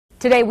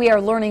Today we are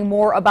learning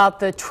more about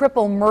the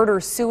triple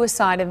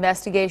murder-suicide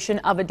investigation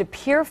of a De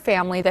Pere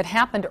family that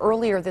happened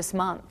earlier this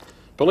month.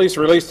 Police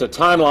released a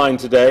timeline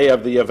today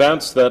of the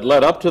events that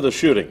led up to the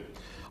shooting.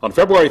 On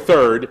February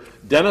 3rd,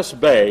 Dennis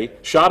Bay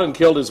shot and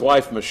killed his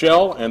wife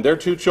Michelle and their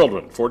two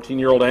children,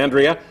 14-year-old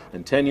Andrea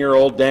and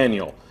 10-year-old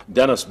Daniel.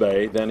 Dennis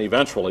Bay then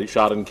eventually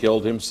shot and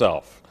killed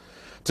himself.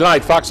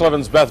 Tonight, Fox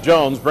 11's Beth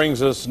Jones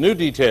brings us new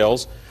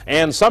details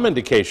and some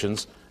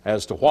indications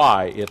as to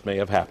why it may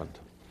have happened.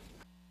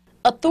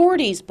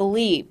 Authorities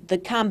believe the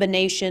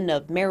combination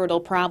of marital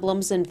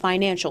problems and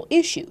financial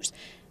issues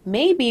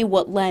may be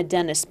what led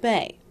Dennis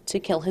Bay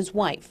to kill his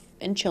wife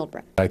and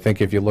children. I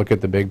think if you look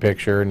at the big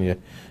picture and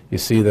you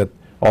see that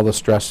all the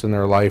stress in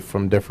their life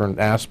from different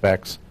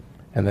aspects,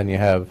 and then you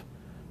have,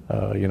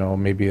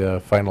 maybe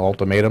a final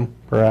ultimatum,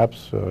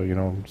 perhaps,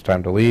 it's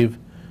time to leave,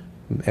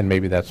 and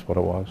maybe that's what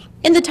it was.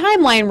 In the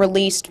timeline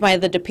released by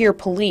the De Pere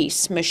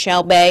police,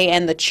 Michelle Bay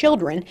and the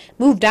children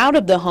moved out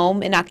of the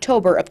home in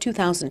October of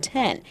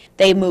 2010.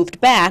 They moved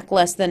back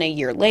less than a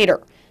year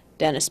later.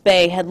 Dennis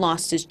Bay had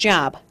lost his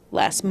job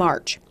last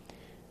March.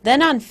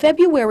 Then on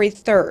February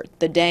 3rd,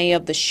 the day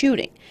of the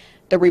shooting,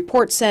 the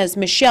report says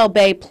Michelle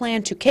Bay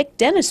planned to kick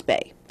Dennis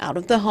Bay out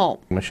of the home.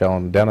 Michelle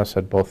and Dennis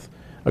had both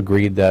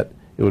agreed that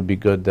it would be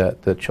good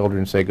that the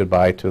children say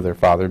goodbye to their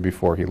father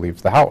before he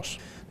leaves the house.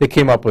 They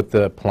came up with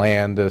the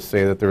plan to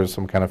say that there was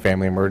some kind of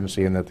family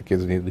emergency and that the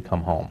kids needed to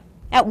come home.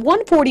 At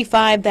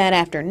 1:45 that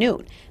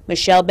afternoon,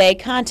 Michelle Bay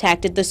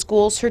contacted the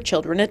schools her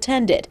children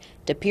attended,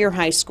 De Pere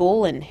High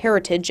School and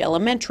Heritage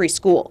Elementary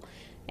School.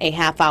 A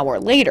half hour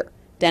later,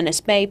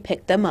 Dennis Bay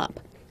picked them up.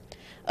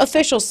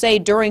 Officials say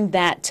during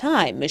that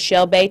time,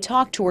 Michelle Bay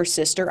talked to her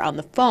sister on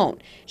the phone.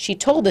 She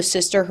told the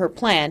sister her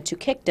plan to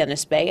kick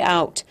Dennis Bay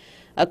out.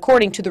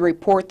 According to the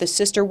report, the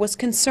sister was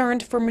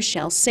concerned for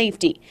Michelle's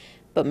safety,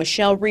 but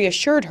Michelle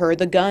reassured her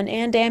the gun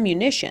and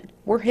ammunition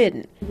were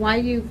hidden.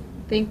 Why do you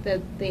think that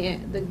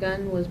the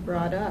gun was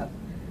brought up?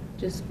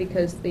 Just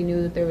because they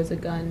knew that there was a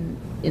gun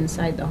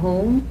inside the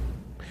home?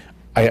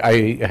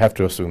 I have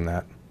to assume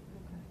that,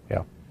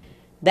 yeah.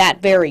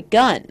 That very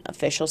gun,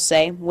 officials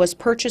say, was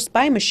purchased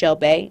by Michelle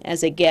Bay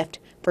as a gift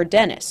for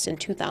Dennis in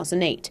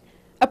 2008.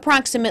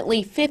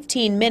 Approximately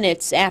 15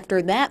 minutes after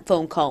that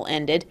phone call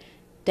ended,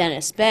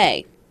 Dennis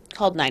Bay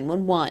called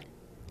 911.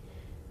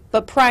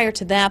 But prior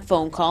to that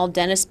phone call,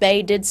 Dennis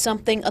Bay did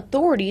something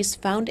authorities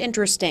found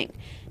interesting.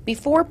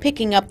 Before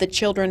picking up the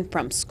children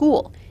from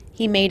school,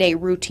 he made a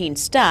routine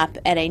stop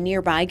at a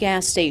nearby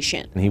gas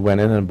station. He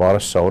went in and bought a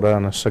soda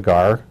and a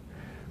cigar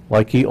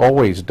like he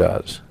always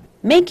does,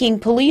 making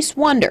police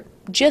wonder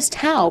just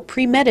how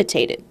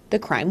premeditated the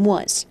crime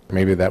was.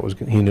 Maybe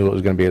he knew it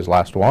was going to be his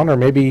last one, or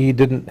maybe he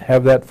didn't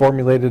have that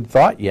formulated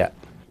thought yet.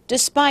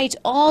 Despite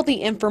all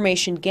the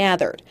information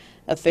gathered,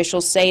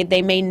 officials say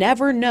they may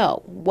never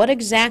know what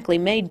exactly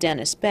made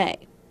Dennis Bay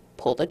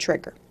pull the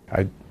trigger.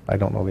 I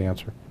don't know the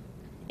answer.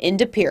 In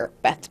De Pere,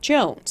 Beth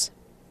Jones,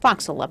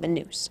 Fox 11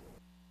 News.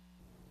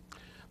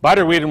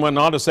 Bider Whedon went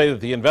on to say that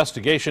the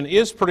investigation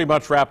is pretty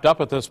much wrapped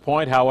up at this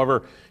point.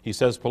 However, he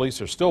says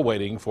police are still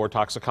waiting for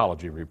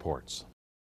toxicology reports.